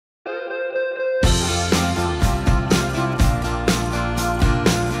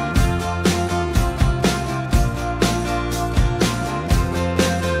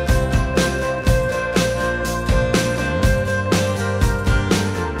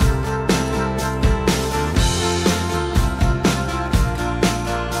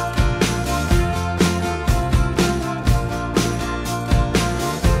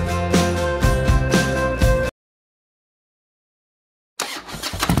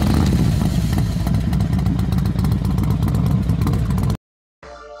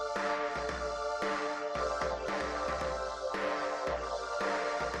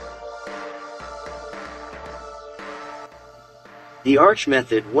The Arch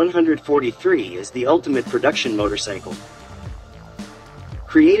Method 143 is the ultimate production motorcycle.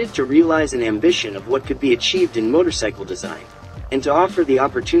 Created to realize an ambition of what could be achieved in motorcycle design, and to offer the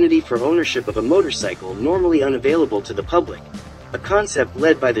opportunity for ownership of a motorcycle normally unavailable to the public, a concept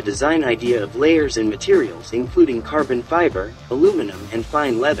led by the design idea of layers and materials including carbon fiber, aluminum, and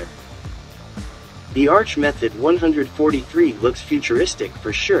fine leather. The Arch Method 143 looks futuristic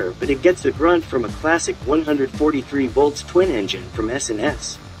for sure, but it gets the grunt from a classic 143 volts twin engine from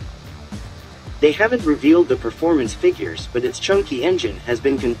S&S. They haven't revealed the performance figures, but its chunky engine has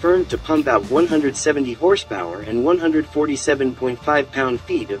been confirmed to pump out 170 horsepower and 147.5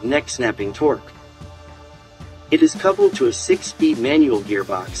 pound-feet of neck-snapping torque. It is coupled to a 6-speed manual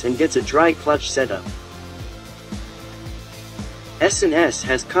gearbox and gets a dry clutch setup. S&S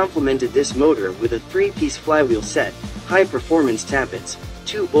has complemented this motor with a 3-piece flywheel set, high-performance tappets,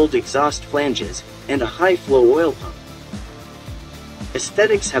 2-bolt exhaust flanges, and a high-flow oil pump.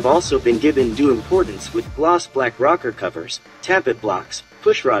 Aesthetics have also been given due importance with gloss black rocker covers, tappet blocks,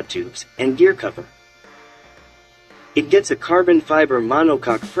 pushrod tubes, and gear cover. It gets a carbon fiber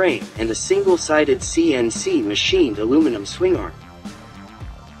monocoque frame and a single-sided CNC machined aluminum swing arm.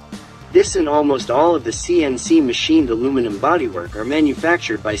 This and almost all of the CNC machined aluminum bodywork are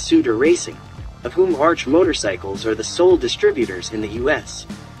manufactured by Suter Racing, of whom Arch Motorcycles are the sole distributors in the US.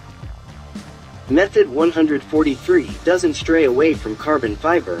 Method 143 doesn't stray away from carbon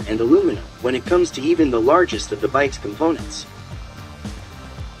fiber and aluminum when it comes to even the largest of the bike's components.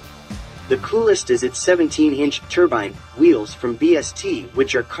 The coolest is its 17-inch turbine wheels from BST,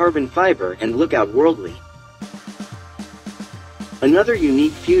 which are carbon fiber and look outworldly. Another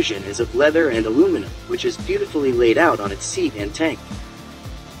unique fusion is of leather and aluminum, which is beautifully laid out on its seat and tank.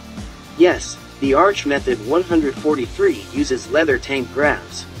 Yes, the Arch Method 143 uses leather tank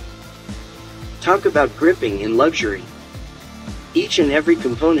grabs. Talk about gripping in luxury. Each and every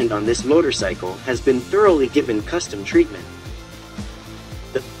component on this motorcycle has been thoroughly given custom treatment.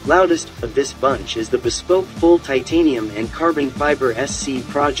 The loudest of this bunch is the bespoke full titanium and carbon fiber SC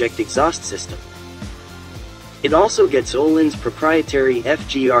Project exhaust system. It also gets Öhlins' proprietary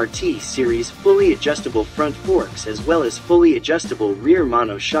FGRT series fully adjustable front forks as well as fully adjustable rear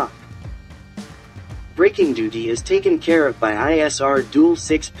mono shock. Braking duty is taken care of by ISR dual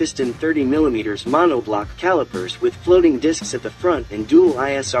 6-piston 30mm monoblock calipers with floating discs at the front and dual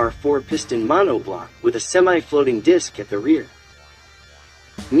ISR 4-piston monoblock with a semi-floating disc at the rear.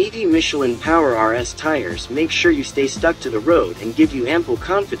 Meaty Michelin Power RS tires make sure you stay stuck to the road and give you ample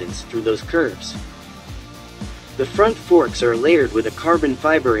confidence through those curves. The front forks are layered with a carbon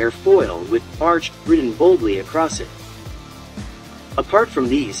fiber airfoil with Arch written boldly across it. Apart from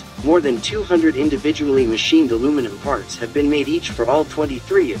these, more than 200 individually machined aluminum parts have been made each for all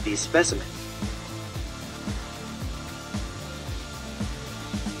 23 of these specimens.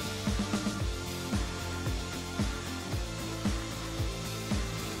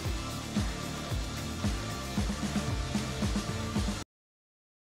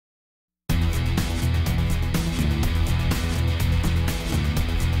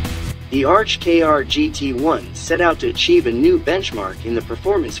 The Arch KR GT1 set out to achieve a new benchmark in the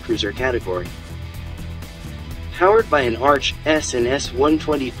performance cruiser category. Powered by an Arch S&S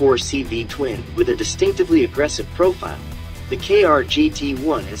 124CV twin with a distinctively aggressive profile, the KR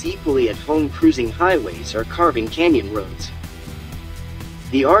GT1 is equally at home cruising highways or carving canyon roads.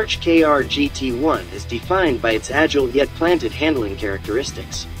 The Arch KR GT1 is defined by its agile yet planted handling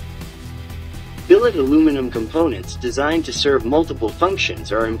characteristics. Billet aluminum components designed to serve multiple functions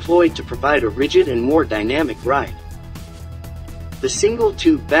are employed to provide a rigid and more dynamic ride. The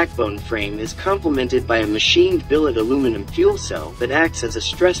single-tube backbone frame is complemented by a machined billet aluminum fuel cell that acts as a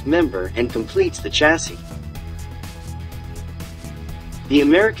stress member and completes the chassis. The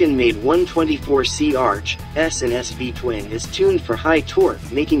American-made 124C Arch S&S V-twin is tuned for high torque,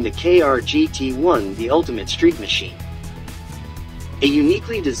 making the KR GT1 the ultimate street machine. A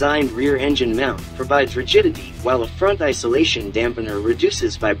uniquely designed rear engine mount provides rigidity, while a front isolation dampener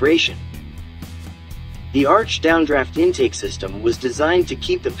reduces vibration. The Arch downdraft intake system was designed to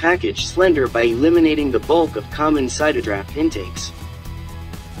keep the package slender by eliminating the bulk of common sidedraft intakes.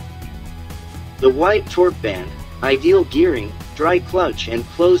 The wide torque band, ideal gearing, dry clutch and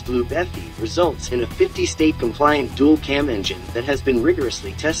closed-loop FE results in a 50-state compliant dual-cam engine that has been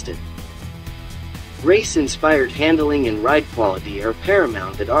rigorously tested. Race-inspired handling and ride quality are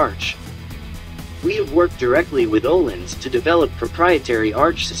paramount at Arch. We have worked directly with Öhlins to develop proprietary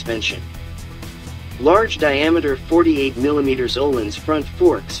Arch suspension. Large diameter 48mm Öhlins front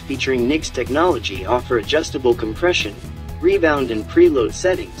forks featuring NICS technology offer adjustable compression, rebound and preload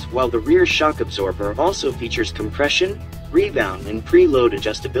settings, while the rear shock absorber also features compression, rebound and preload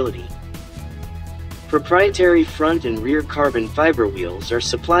adjustability. Proprietary front and rear carbon fiber wheels are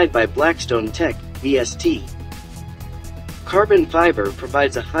supplied by Blackstone Tech, VST. Carbon fiber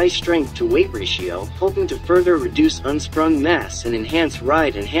provides a high strength-to-weight ratio, helping to further reduce unsprung mass and enhance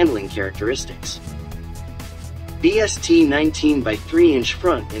ride and handling characteristics. BST 19 by 3-inch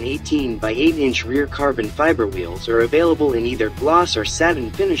front and 18 by 8-inch rear carbon fiber wheels are available in either gloss or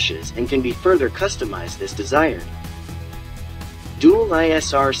satin finishes and can be further customized as desired. Dual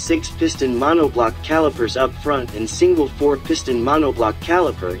ISR 6-piston monoblock calipers up front and single 4-piston monoblock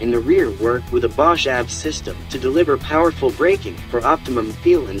caliper in the rear work with a Bosch ABS system to deliver powerful braking for optimum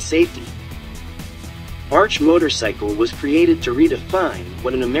feel and safety. Arch Motorcycle was created to redefine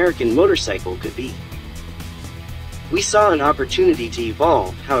what an American motorcycle could be. We saw an opportunity to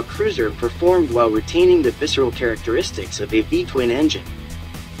evolve how a cruiser performed while retaining the visceral characteristics of a V-twin engine.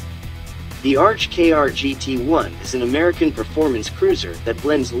 The Arch KR GT1 is an American performance cruiser that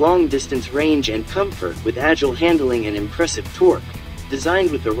blends long-distance range and comfort with agile handling and impressive torque, designed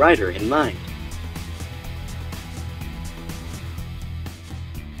with the rider in mind.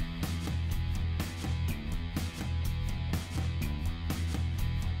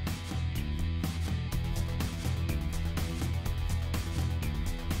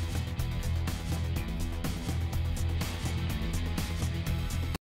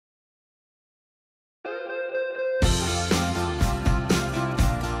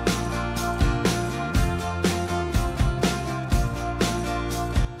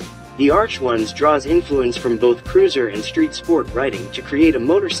 The Arch Ones draws influence from both cruiser and street sport riding to create a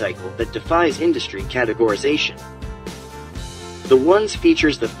motorcycle that defies industry categorization. The Ones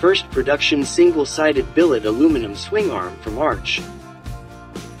features the first production single-sided billet aluminum swing arm from Arch.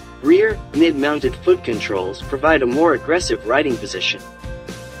 Rear, mid-mounted foot controls provide a more aggressive riding position.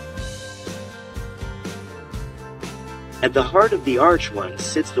 At the heart of the Arch Ones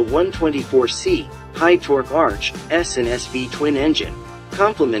sits the 124C, high-torque Arch, S and SV twin engine,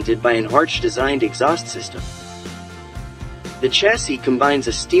 complemented by an Arch-designed exhaust system. The chassis combines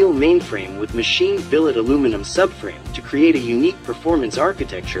a steel mainframe with machined billet aluminum subframe to create a unique performance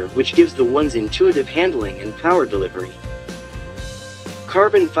architecture which gives the Ones intuitive handling and power delivery.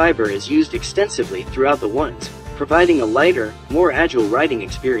 Carbon fiber is used extensively throughout the Ones, providing a lighter, more agile riding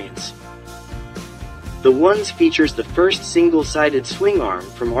experience. The Ones features the first single-sided swing arm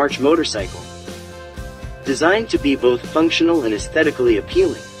from Arch Motorcycle. Designed to be both functional and aesthetically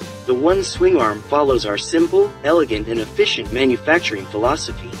appealing, the Ones swing arm follows our simple, elegant and efficient manufacturing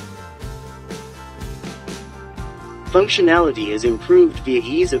philosophy. Functionality is improved via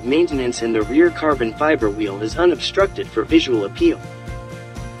ease of maintenance and the rear carbon fiber wheel is unobstructed for visual appeal.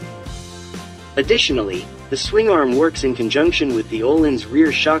 Additionally, the swing arm works in conjunction with the Öhlins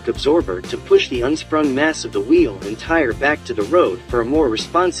rear shock absorber to push the unsprung mass of the wheel and tire back to the road for a more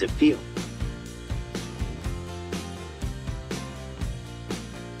responsive feel.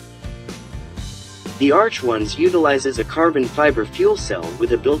 The Arch Ones utilizes a carbon fiber fuel cell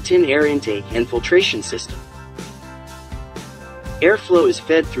with a built-in air intake and filtration system. Airflow is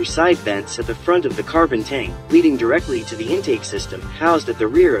fed through side vents at the front of the carbon tank, leading directly to the intake system housed at the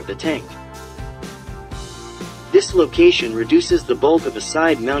rear of the tank. This location reduces the bulk of a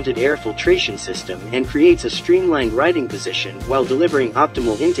side-mounted air filtration system and creates a streamlined riding position while delivering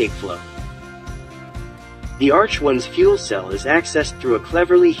optimal intake flow. The Arch One's fuel cell is accessed through a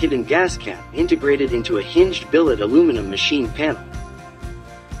cleverly hidden gas cap integrated into a hinged billet aluminum machine panel.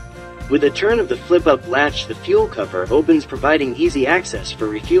 With a turn of the flip-up latch, the fuel cover opens, providing easy access for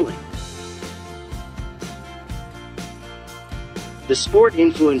refueling. The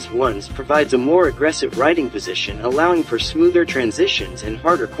Sport-influenced Ones provides a more aggressive riding position, allowing for smoother transitions and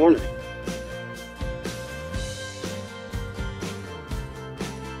harder cornering.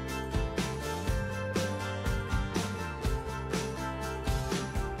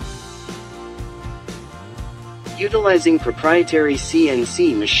 Utilizing proprietary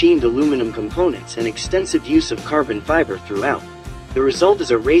CNC machined aluminum components and extensive use of carbon fiber throughout, the result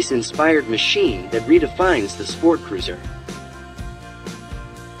is a race-inspired machine that redefines the sport cruiser.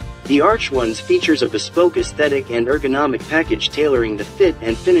 The Arch Ones features a bespoke aesthetic and ergonomic package tailoring the fit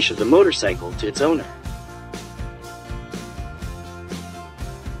and finish of the motorcycle to its owner.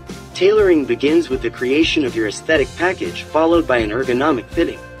 Tailoring begins with the creation of your aesthetic package, followed by an ergonomic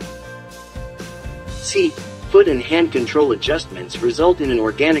fitting. Seat, foot and hand control adjustments result in an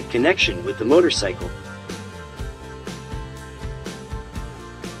organic connection with the motorcycle.